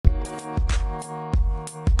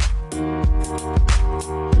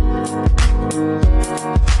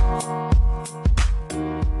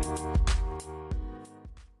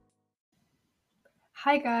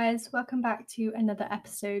Hi, guys. Welcome back to another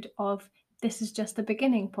episode of This Is Just the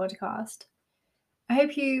Beginning podcast. I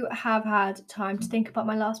hope you have had time to think about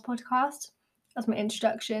my last podcast as my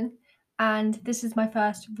introduction, and this is my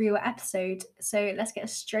first real episode, so let's get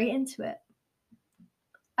straight into it.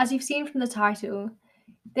 As you've seen from the title,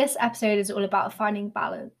 this episode is all about finding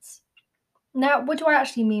balance. Now, what do I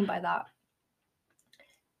actually mean by that?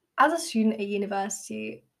 As a student at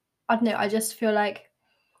university, I don't know, I just feel like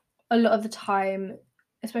a lot of the time,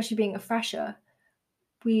 especially being a fresher,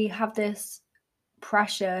 we have this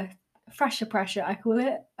fresher pressure, I call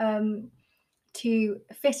it, to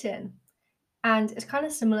fit in. And it's kind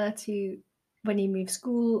of similar to when you move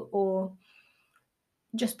school or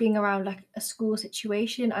just being around like a school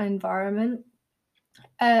situation and environment.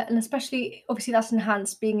 And especially, obviously, that's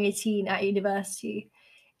enhanced being 18 at university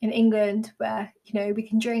in England, where, we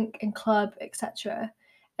can drink and club, etc.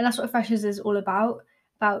 And that's what freshers is all about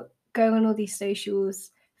going on all these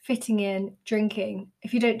socials, fitting in, drinking.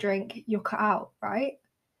 If you don't drink, you're cut out, right?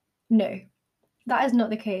 No, that is not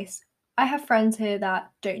the case. I have friends here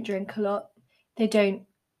that don't drink a lot. They don't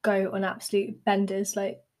go on absolute benders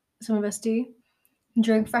like some of us do. And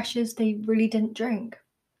during freshers, they really didn't drink.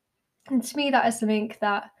 And to me, that is something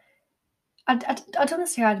that I don't want to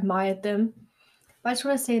say I admired them, but I just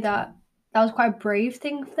want to say that that was quite a brave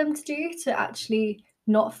thing for them to do, to actually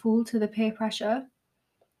not fall to the peer pressure.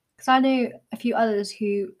 Because I know a few others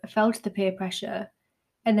who fell to the peer pressure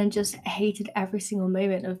and then just hated every single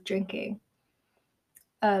moment of drinking.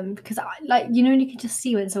 Because you can just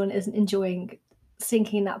see when someone isn't enjoying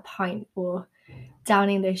sinking that pint or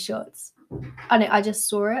downing those shots. I know, I just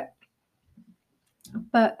saw it.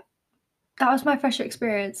 But that was my fresher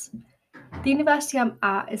experience. The university I'm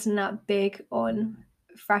at isn't that big on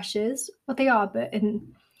freshers. Well, they are, but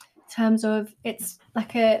in terms of it's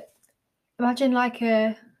like imagine like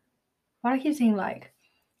why do I keep saying like,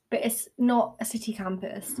 but it's not a city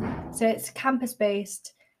campus. So it's campus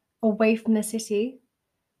based away from the city.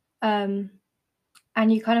 And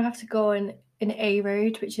you kind of have to go on an A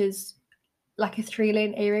road, which is like a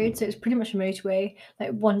 3-lane A road. So it's pretty much a motorway,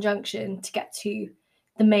 like one junction to get to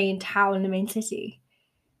the main town, the main city.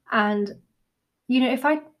 And, if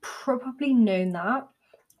I'd probably known that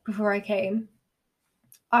before I came,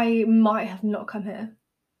 I might have not come here.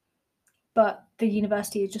 But the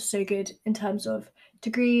university is just so good in terms of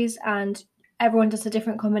degrees, and everyone does a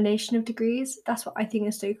different combination of degrees. That's what I think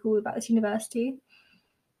is so cool about this university.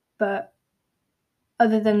 But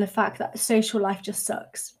other than the fact that social life just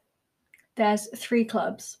sucks, there's 3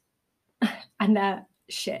 clubs and they're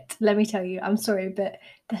shit. Let me tell you, I'm sorry, but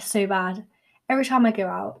they're so bad. Every time I go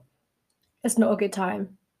out, it's not a good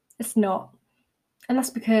time. It's not. And that's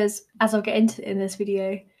because, as I'll get into in this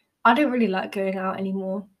video, I don't really like going out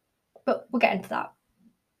anymore. But we'll get into that.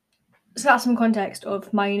 So that's some context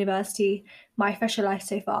of my university, my fresher life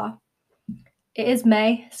so far. It is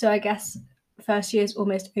May, so I guess first year is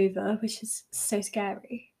almost over, which is so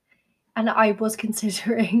scary. And I was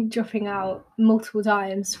considering dropping out multiple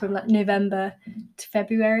times from like November to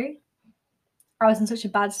February. I was in such a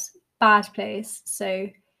bad place. So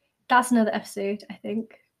that's another episode, I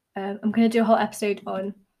think. I'm going to do a whole episode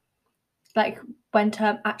on like when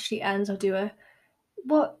term actually ends. I'll do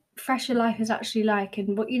what fresher life is actually like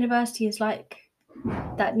and what university is like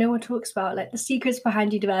that no one talks about, like the secrets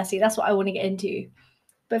behind university. That's what I want to get into.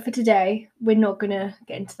 But for today, we're not going to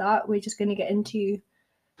get into that. We're just going to get into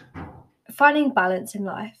finding balance in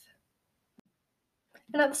life.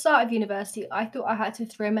 And at the start of university, I thought I had to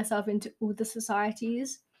throw myself into all the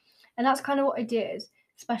societies. And that's kind of what I did,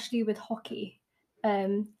 especially with hockey.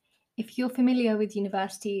 If you're familiar with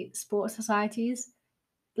university sports societies,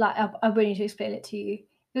 like I won't need to explain it to you.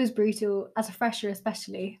 It was brutal, as a fresher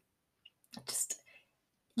especially. Just,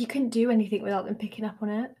 you couldn't do anything without them picking up on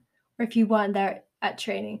it. Or if you weren't there at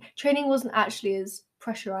training. Training wasn't actually as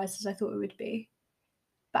pressurized as I thought it would be.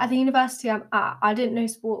 But at the university I'm at, I didn't know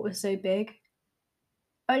sport was so big.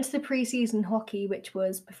 I went to the pre-season hockey, which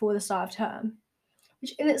was before the start of term,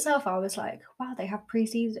 which in itself I was like, wow, they have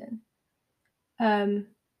pre-season.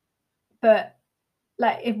 But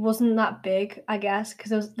like it wasn't that big, I guess,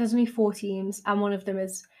 because there's only 4 teams, and one of them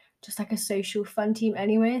is just like a social fun team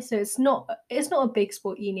anyway. So it's not a big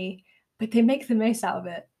sport uni, but they make the most out of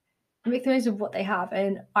it. They make the most of what they have,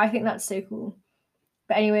 and I think that's so cool.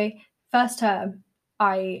 But anyway, first term,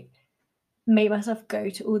 I made myself go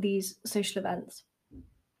to all these social events,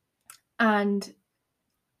 and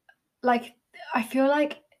like I feel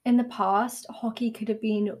like in the past, hockey could have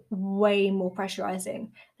been way more pressurizing.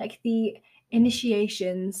 Like the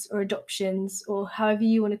initiations or adoptions or however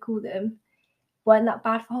you want to call them weren't that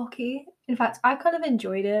bad for hockey. In fact, I kind of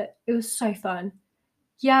enjoyed it. It was so fun.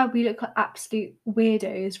 Yeah, we look like absolute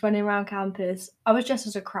weirdos running around campus. I was dressed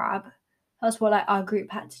as a crab. That's what like our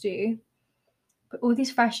group had to do. But all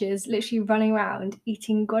these freshers literally running around,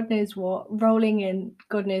 eating God knows what, rolling in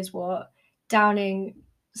God knows what, downing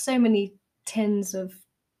so many tins of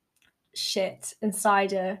shit and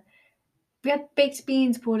cider. We had baked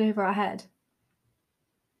beans poured over our head.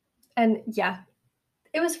 And yeah,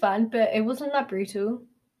 it was fun, but it wasn't that brutal.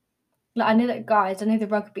 Like I know that guys, I know the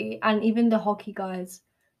rugby and even the hockey guys,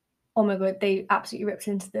 oh my god, they absolutely ripped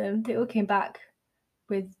into them. They all came back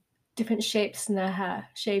with different shapes in their hair,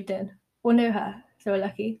 shaved in. Or no hair, so we're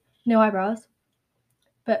lucky. No eyebrows.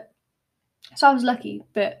 But so I was lucky,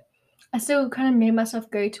 but I still kind of made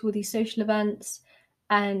myself go to all these social events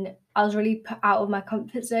and I was really put out of my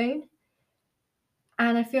comfort zone.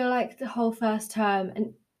 And I feel like the whole first term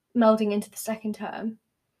and melding into the second term,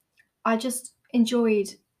 I just enjoyed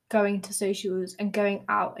going to socials and going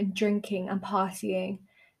out and drinking and partying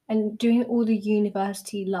and doing all the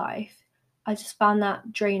university life. I just found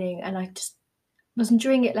that draining and I just was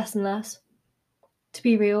enjoying it less and less, to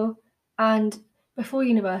be real. And before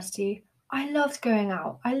university, I loved going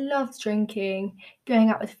out. I loved drinking, going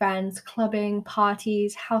out with friends, clubbing,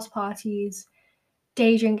 parties, house parties,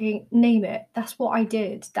 day drinking, name it. That's what I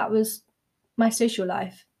did. That was my social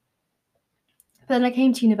life. But then I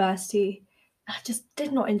came to university, I just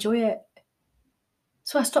did not enjoy it.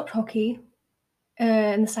 So I stopped hockey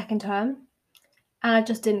in the second term and I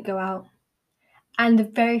just didn't go out. And the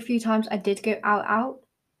very few times I did go out,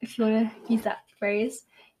 if you want to use that phrase,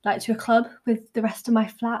 like to a club with the rest of my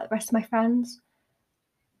flat, the rest of my friends,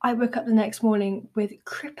 I woke up the next morning with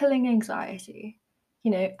crippling anxiety,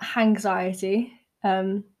 hangxiety,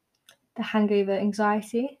 the hangover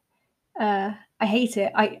anxiety. I hate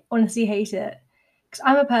it. I honestly hate it because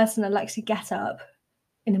I'm a person that likes to get up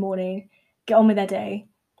in the morning, get on with their day.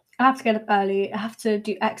 I have to get up early. I have to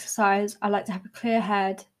do exercise. I like to have a clear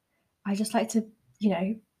head. I just like to,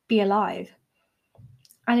 be alive.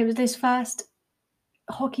 And it was those first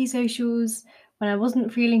hockey socials when I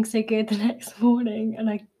wasn't feeling so good the next morning, and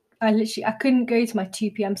I couldn't go to my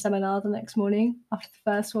 2 p.m. seminar the next morning after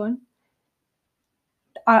the first one.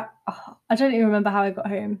 I don't even remember how I got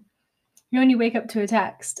home. You only wake up to a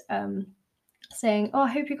text saying, "Oh, I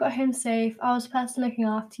hope you got home safe. I was the person looking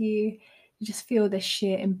after you." You just feel this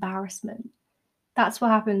sheer embarrassment. That's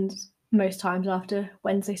what happens most times after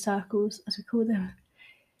Wednesday circles, as we call them.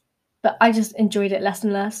 But I just enjoyed it less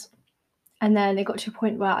and less. And then it got to a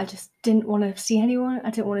point where I just didn't want to see anyone. I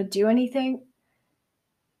didn't want to do anything.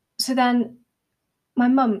 So then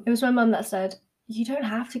it was my mum that said, you don't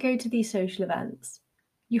have to go to these social events.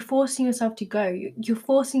 You're forcing yourself to go. You're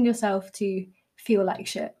forcing yourself to feel like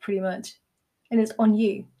shit, pretty much. And it's on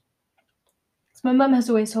you. So my mum has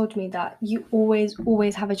always told me that you always,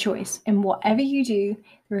 always have a choice. In whatever you do,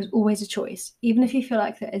 there is always a choice. Even if you feel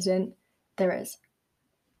like there isn't, there is.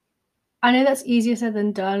 I know that's easier said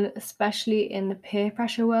than done, especially in the peer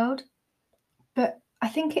pressure world. But I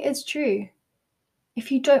think it is true.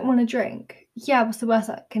 If you don't want to drink, yeah, what's the worst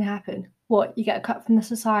that can happen? What, you get cut from the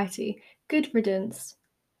society? Good riddance.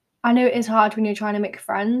 I know it is hard when you're trying to make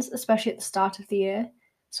friends, especially at the start of the year.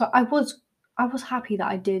 So I was happy that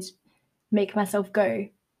I did make myself go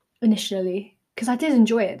initially because I did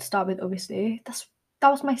enjoy it to start with. Obviously, that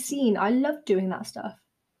was my scene. I loved doing that stuff.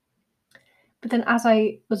 But then as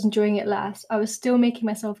I was enjoying it less, I was still making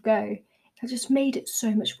myself go. That just made it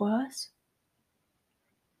so much worse.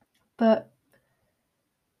 But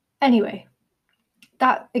anyway,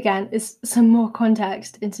 that again is some more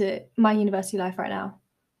context into my university life right now.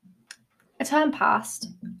 A term passed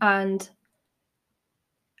and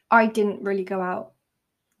I didn't really go out.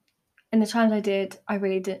 And the times I did, I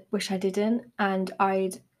really did wish I didn't. And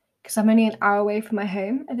because I'm only an hour away from my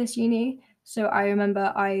home at this uni, so I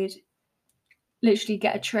remember I'd literally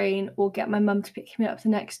get a train or get my mum to pick me up the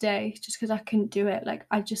next day just because I couldn't do it. Like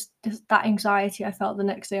that anxiety I felt the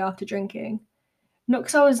next day after drinking. Not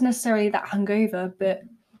because I was necessarily that hungover, but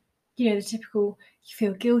the typical, you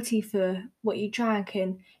feel guilty for what you drank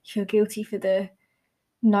and you feel guilty for the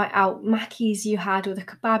night out mackies you had or the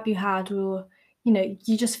kebab you had, or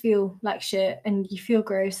you just feel like shit and you feel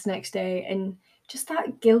gross the next day, and just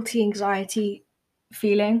that guilty anxiety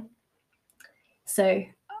feeling. So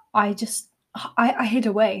I hid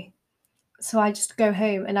away. So I just go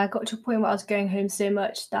home, and I got to a point where I was going home so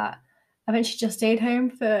much that I eventually just stayed home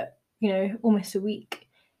for almost a week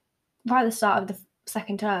right at the start of the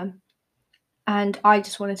second term. And I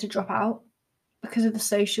just wanted to drop out because of the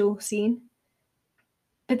social scene.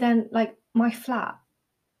 But then, like, my flat,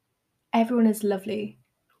 everyone is lovely.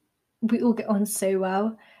 We all get on so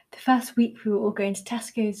well. The first week we were all going to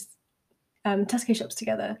Tesco's Tesco shops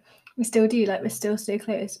together. We still do, like, we're still so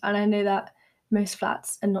close. And I know that most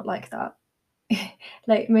flats are not like that.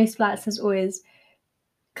 Like, most flats, there's always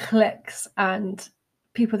cliques and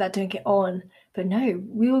people that don't get on. But no,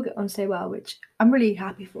 we all get on so well, which I'm really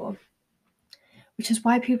happy for. Which is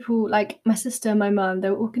why people, like my sister and my mum, they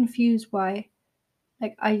were all confused why,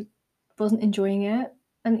 like, I wasn't enjoying it.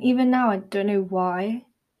 And even now, I don't know why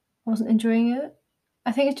I wasn't enjoying it.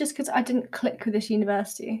 I think it's just because I didn't click with this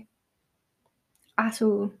university at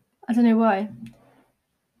all. I don't know why.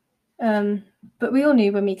 But we all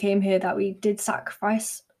knew when we came here that we did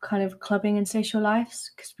sacrifice kind of clubbing and social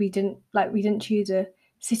lives because we didn't choose a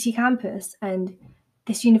city campus, and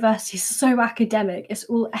this university is so academic. It's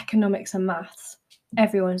all economics and maths.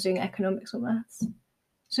 Everyone's doing economics or maths.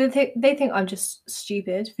 So they think I'm just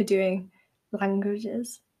stupid for doing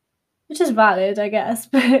languages, which is valid, I guess.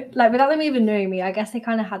 But like, without them even knowing me, I guess they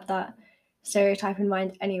kind of had that stereotype in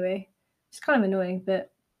mind anyway. It's kind of annoying,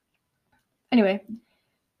 but anyway.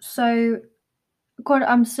 So, God,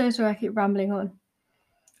 I'm so sorry I keep rambling on.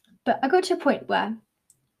 But I got to a point where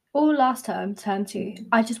all last term, term 2,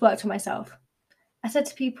 I just worked on myself. I said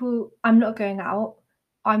to people, I'm not going out.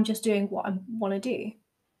 I'm just doing what I want to do.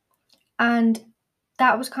 And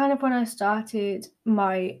that was kind of when I started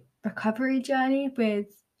my recovery journey with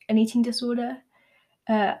an eating disorder,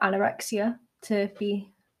 anorexia, to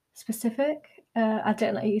be specific. I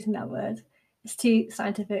don't like using that word. It's too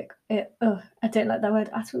scientific. I don't like that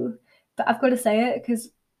word at all. But I've got to say it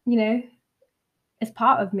because, you know, it's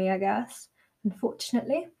part of me, I guess,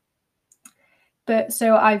 unfortunately. But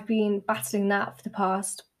so I've been battling that for the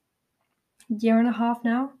past year and a half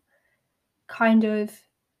now, kind of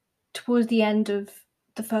towards the end of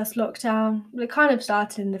the first lockdown. Well, it kind of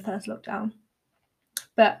started in the first lockdown.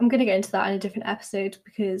 But I'm going to get into that in a different episode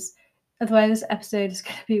because otherwise this episode is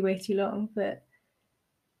going to be way too long. But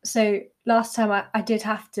so last time I did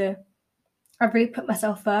have to, I really put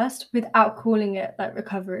myself first without calling it like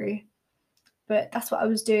recovery. But that's what I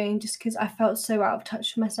was doing just because I felt so out of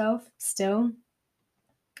touch with myself still.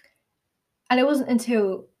 And it wasn't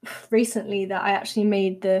until recently that I actually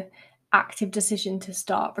made the active decision to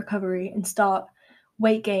start recovery and start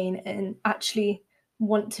weight gain and actually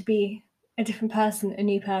want to be a different person, a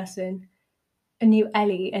new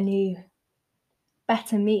Ellie, a new,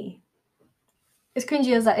 better me. As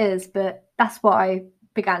cringy as that is, but that's what I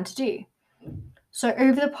began to do. So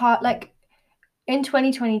over the part, like in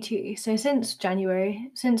 2022, so since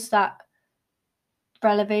January, since that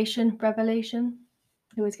revelation,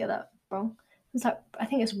 I always get that wrong. It's like, I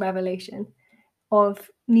think it's revelation of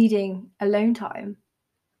needing alone time.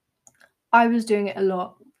 I was doing it a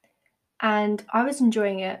lot and I was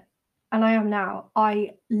enjoying it, and I am now.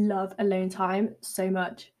 I love alone time so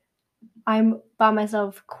much. I'm by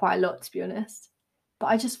myself quite a lot, to be honest, but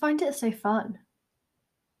I just find it so fun.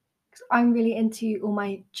 I'm really into all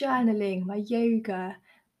my journaling, my yoga,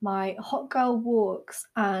 my hot girl walks,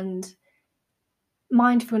 and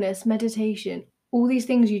mindfulness, meditation, all these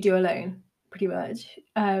things you do alone, pretty much.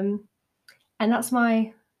 And that's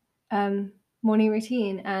my morning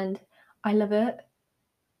routine, and I love it.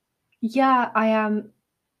 Yeah, I am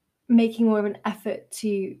making more of an effort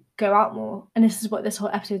to go out more, and this is what this whole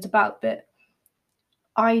episode's about, but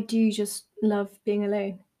I do just love being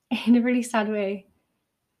alone in a really sad way.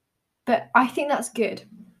 But I think that's good.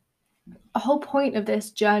 The whole point of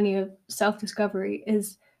this journey of self-discovery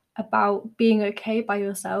is about being okay by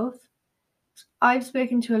yourself. I've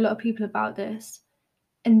spoken to a lot of people about this,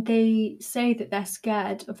 and they say that they're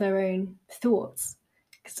scared of their own thoughts.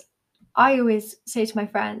 Because I always say to my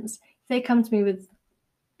friends, if they come to me with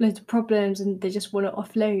loads of problems and they just want to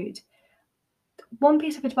offload, one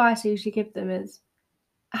piece of advice I usually give them is,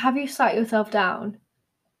 have you sat yourself down,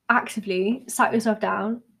 actively sat yourself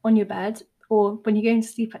down on your bed or when you're going to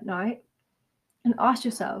sleep at night and ask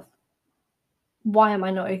yourself, why am I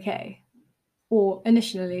not okay? Or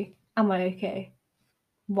initially, am I okay?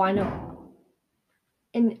 Why not?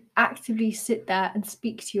 And actively sit there and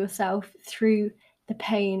speak to yourself through the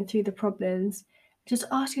pain, through the problems. Just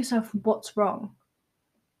ask yourself what's wrong,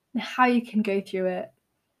 and how you can go through it,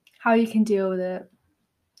 how you can deal with it.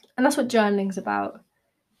 And that's what journaling's about.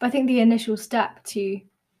 But I think the initial step to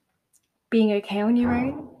being okay on your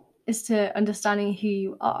own is to understanding who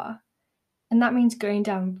you are. And that means going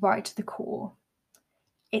down right to the core.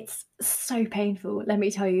 It's so painful, let me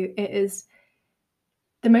tell you. It is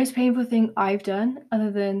the most painful thing I've done,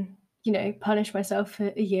 other than, punish myself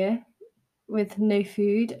for a year with no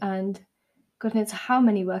food and God knows how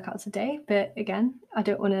many workouts a day. But again, I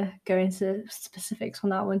don't want to go into specifics on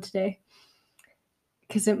that one today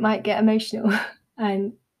because it might get emotional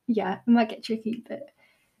and yeah, it might get tricky. But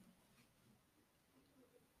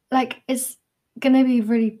like, it's gonna be a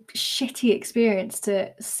really shitty experience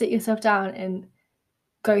to sit yourself down and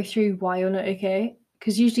go through why you're not okay,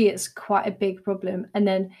 because usually it's quite a big problem, and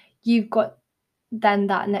then you've got then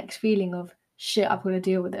that next feeling of, "Shit, I've gotta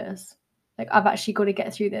deal with this. Like, I've actually gotta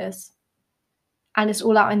get through this." And it's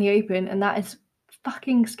all out in the open, and that is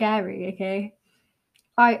fucking scary, okay?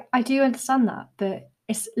 I do understand that, but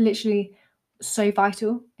it's literally so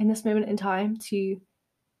vital in this moment in time to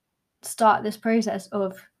start this process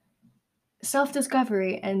of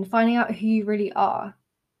self-discovery and finding out who you really are.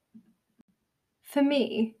 For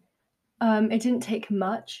me, it didn't take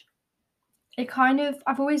much.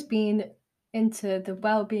 I've always been into the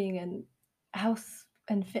well-being and health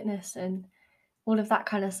and fitness and all of that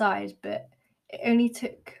kind of side, but it only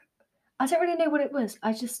took, I don't really know what it was.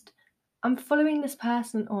 I'm following this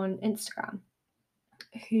person on Instagram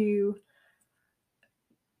who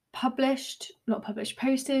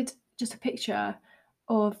posted just a picture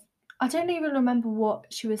of, I don't even remember what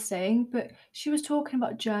she was saying, but she was talking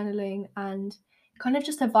about journaling and kind of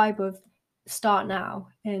just a vibe of start now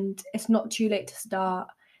and it's not too late to start.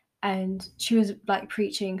 And she was like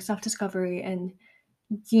preaching self discovery and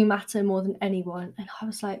you matter more than anyone. And I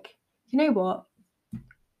was like, you know what?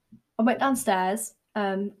 I went downstairs,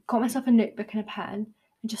 got myself a notebook and a pen,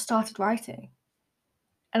 and just started writing.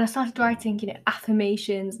 And I started writing,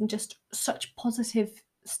 affirmations and just such positive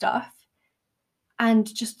stuff.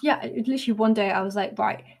 And just, yeah, literally one day I was like,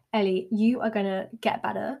 right, Ellie, you are going to get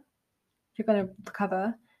better. You're going to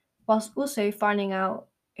recover, whilst also finding out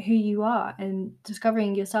who you are and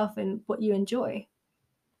discovering yourself and what you enjoy.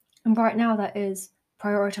 And right now, that is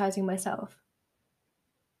prioritizing myself.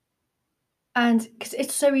 And because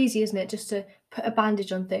it's so easy, isn't it, just to put a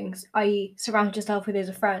bandage on things, i.e., surround yourself with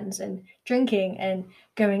other friends and drinking and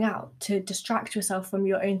going out to distract yourself from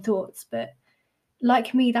your own thoughts. But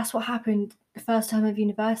like me, that's what happened the first time of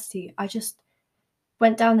university. I just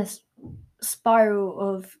went down this spiral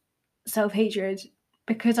of self hatred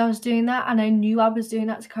because I was doing that and I knew I was doing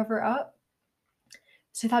that to cover it up.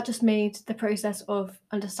 So that just made the process of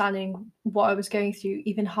understanding what I was going through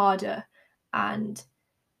even harder and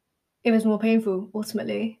it was more painful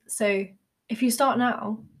ultimately. So if you start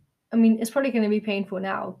now, I mean, it's probably going to be painful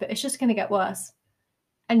now, but it's just going to get worse.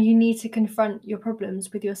 And you need to confront your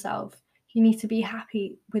problems with yourself. You need to be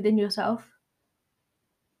happy within yourself.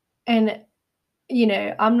 And,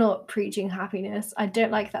 I'm not preaching happiness. I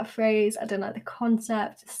don't like that phrase. I don't like the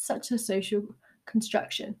concept. It's such a social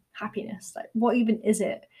construction, happiness. Like, what even is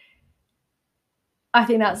it? I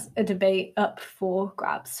think that's a debate up for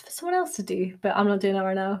grabs for someone else to do, but I'm not doing that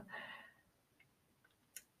right now.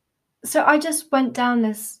 So I just went down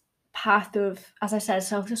this path of, as I said,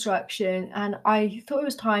 self-destruction, and I thought it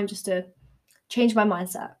was time just to change my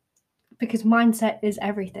mindset because mindset is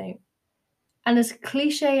everything. And as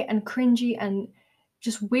cliche and cringy and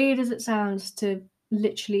just weird as it sounds to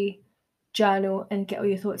literally journal and get all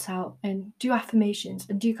your thoughts out and do affirmations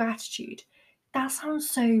and do gratitude, that sounds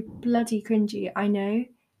so bloody cringy, I know.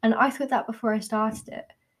 And I thought that before I started it.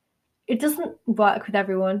 It doesn't work with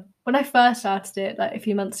everyone. When I first started it, like a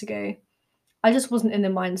few months ago, I just wasn't in the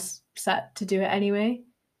mindset to do it anyway.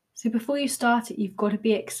 So before you start it, you've got to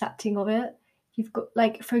be accepting of it. You've got,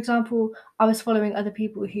 like, for example, I was following other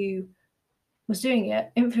people who was doing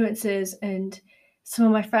it, influencers, and some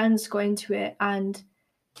of my friends got into it, and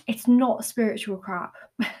it's not spiritual crap.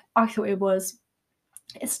 I thought it was.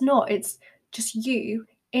 It's not. It's just you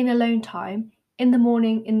in alone time, in the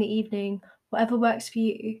morning, in the evening, whatever works for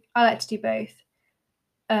you. I like to do both.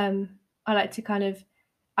 I like to kind of,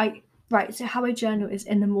 I right. So how I journal is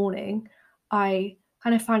in the morning. I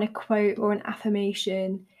kind of find a quote or an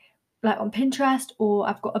affirmation like on Pinterest, or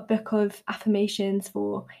I've got a book of affirmations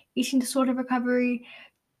for eating disorder recovery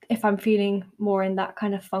if I'm feeling more in that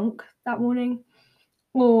kind of funk that morning.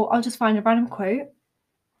 Or I'll just find a random quote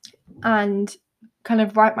and kind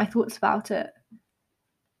of write my thoughts about it.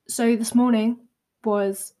 So this morning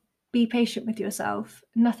was be patient with yourself.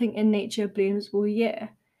 Nothing in nature blooms all year.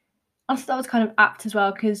 I thought that was kind of apt as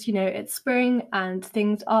well because, it's spring and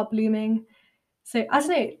things are blooming. So I don't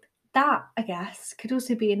know, that I guess could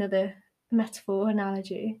also be another metaphor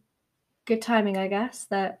analogy. Good timing, I guess,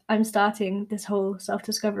 that I'm starting this whole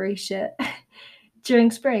self-discovery shit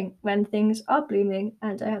during spring when things are blooming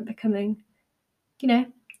and I am becoming, a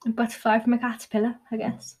butterfly from a caterpillar, I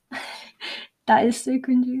guess. That is so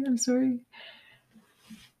cringy, I'm sorry.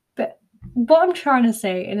 But what I'm trying to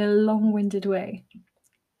say in a long-winded way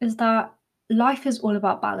is that life is all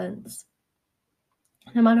about balance.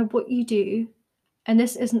 No matter what you do, and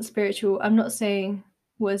this isn't spiritual, I'm not saying,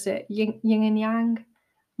 was it yin and yang?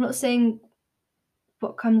 I'm not saying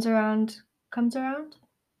what comes around comes around.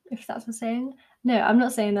 if that's a saying. No, I'm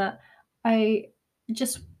not saying that. I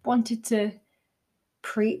just wanted to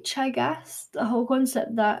preach, I guess, the whole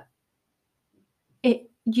concept that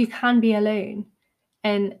you can be alone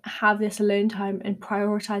and have this alone time and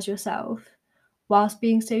prioritize yourself whilst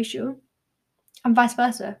being social, and vice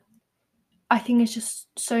versa. I think it's just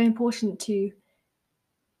so important to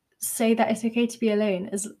say that it's okay to be alone,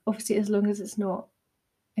 as obviously as long as it's not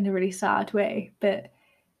in a really sad way. But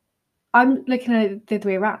I'm looking at it the other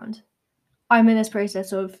way around. I'm in this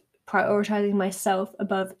process of prioritizing myself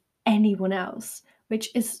above anyone else, which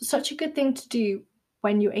is such a good thing to do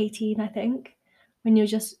when you're 18, I think, when you're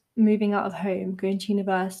just moving out of home, going to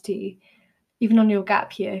university, even on your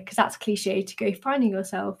gap year, because that's cliche to go finding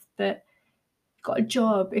yourself, but got a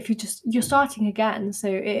job, if you're starting again. So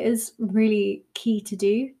it is really key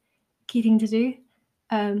thing to do.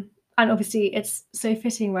 And obviously it's so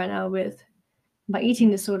fitting right now with my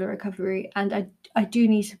eating disorder recovery, and I do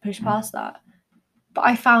need to push past that. But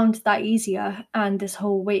I found that easier, and this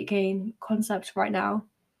whole weight gain concept right now,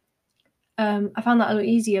 I found that a lot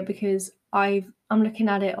easier because I'm looking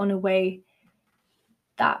at it on a way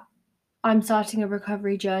that I'm starting a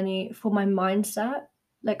recovery journey for my mindset.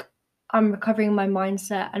 Like, I'm recovering my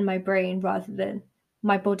mindset and my brain rather than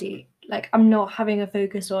my body. Like, I'm not having a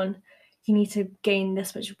focus on you need to gain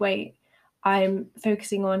this much weight. I'm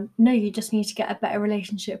focusing on no, you just need to get a better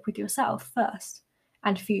relationship with yourself first,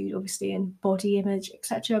 and food, obviously, and body image,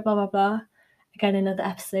 etc. Blah blah blah. Again, another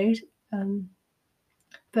episode.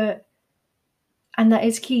 But and that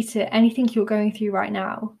is key to anything you're going through right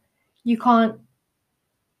now. You can't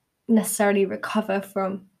necessarily recover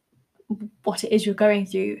from what it is you're going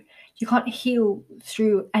through. You can't heal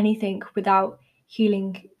through anything without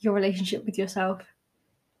healing your relationship with yourself.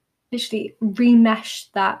 Literally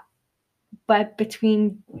remesh that web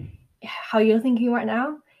between how you're thinking right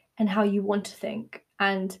now and how you want to think,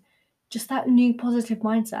 and just that new positive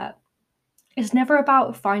mindset. It's never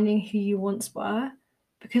about finding who you once were,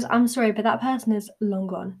 because I'm sorry, but that person is long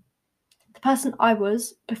gone. The person I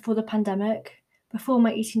was before the pandemic, before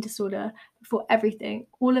my eating disorder, before everything,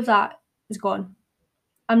 all of that is gone.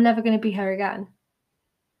 I'm never going to be her again.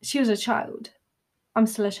 She was a child. I'm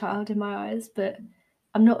still a child in my eyes, but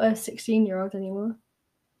I'm not a 16-year-old anymore.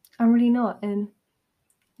 I'm really not. And,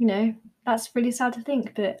 that's really sad to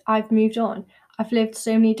think, but I've moved on. I've lived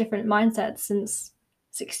so many different mindsets since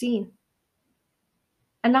 16.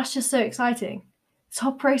 And that's just so exciting. This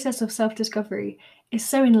whole process of self-discovery is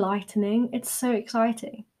so enlightening. It's so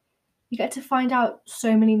exciting. You get to find out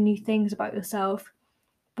so many new things about yourself,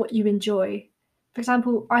 what you enjoy. For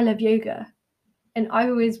example, I love yoga. And I've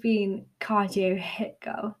always been cardio hit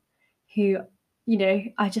girl who,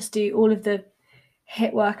 I just do all of the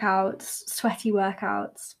hit workouts, sweaty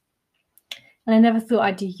workouts. And I never thought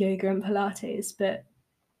I'd do yoga and Pilates, but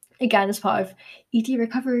again, as part of ED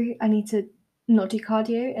recovery, I need to not do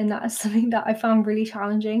cardio, and that is something that I found really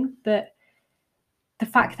challenging. But the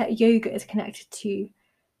fact that yoga is connected to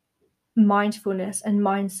mindfulness and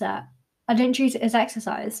mindset, I don't treat it as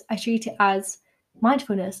exercise. I treat it as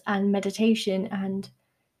mindfulness and meditation and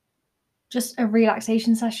just a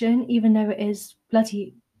relaxation session, even though it is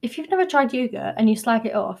bloody. If you've never tried yoga and you slag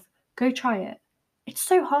it off, go try it. It's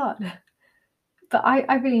so hard, but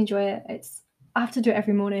I really enjoy it. I have to do it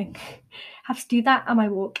every morning. I have to do that and my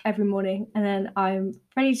walk every morning, and then I'm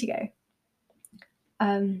ready to go.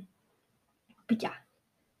 But yeah,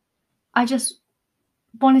 I just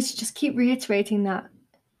wanted to just keep reiterating that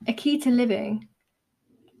a key to living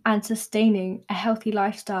and sustaining a healthy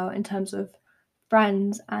lifestyle in terms of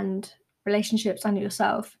friends and relationships and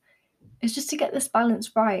yourself is just to get this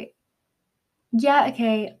balance right. Yeah,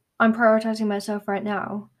 okay, I'm prioritizing myself right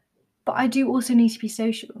now, but I do also need to be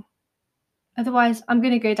social. Otherwise, I'm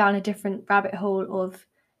going to go down a different rabbit hole of,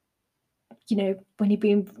 when you've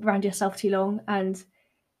been around yourself too long and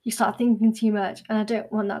you start thinking too much. And I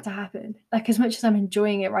don't want that to happen. Like, as much as I'm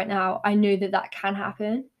enjoying it right now, I know that that can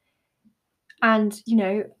happen. And,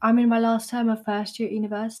 I'm in my last term of first year at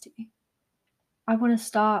university. I want to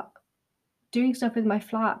start doing stuff with my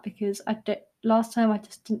flat because last term I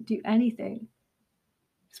just didn't do anything.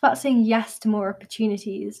 It's about saying yes to more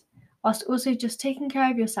opportunities, whilst also just taking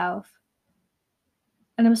care of yourself.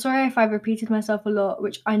 And I'm sorry if I've repeated myself a lot,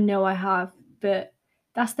 which I know I have, but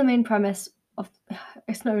that's the main premise of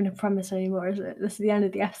it's not even a premise anymore, is it? This is the end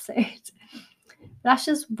of the episode. That's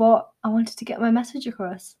just what I wanted to get my message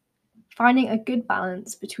across. Finding a good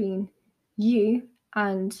balance between you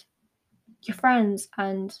and your friends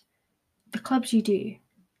and the clubs you do.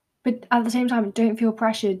 But at the same time, don't feel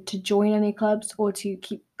pressured to join any clubs or to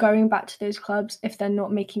keep going back to those clubs if they're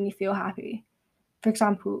not making you feel happy. For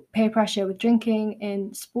example, peer pressure with drinking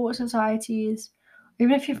in sport societies, or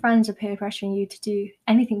even if your friends are peer pressuring you to do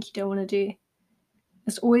anything you don't want to do,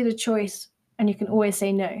 there's always a choice and you can always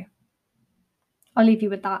say no. I'll leave you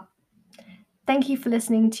with that. Thank you for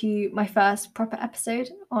listening to my first proper episode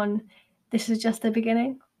on This Is Just the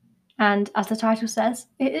Beginning. And as the title says,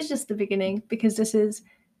 it is just the beginning because this is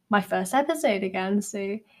my first episode again.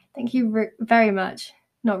 So thank you very much.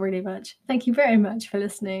 Not really much. Thank you very much for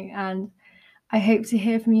listening. And I hope to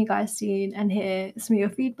hear from you guys soon and hear some of your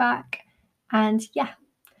feedback. And yeah,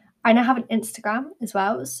 I now have an Instagram as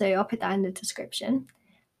well. So I'll put that in the description.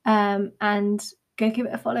 And go give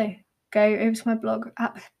it a follow. Go over to my blog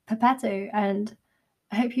at Pepetto. And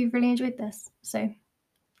I hope you've really enjoyed this. So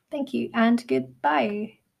thank you and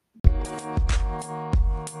goodbye.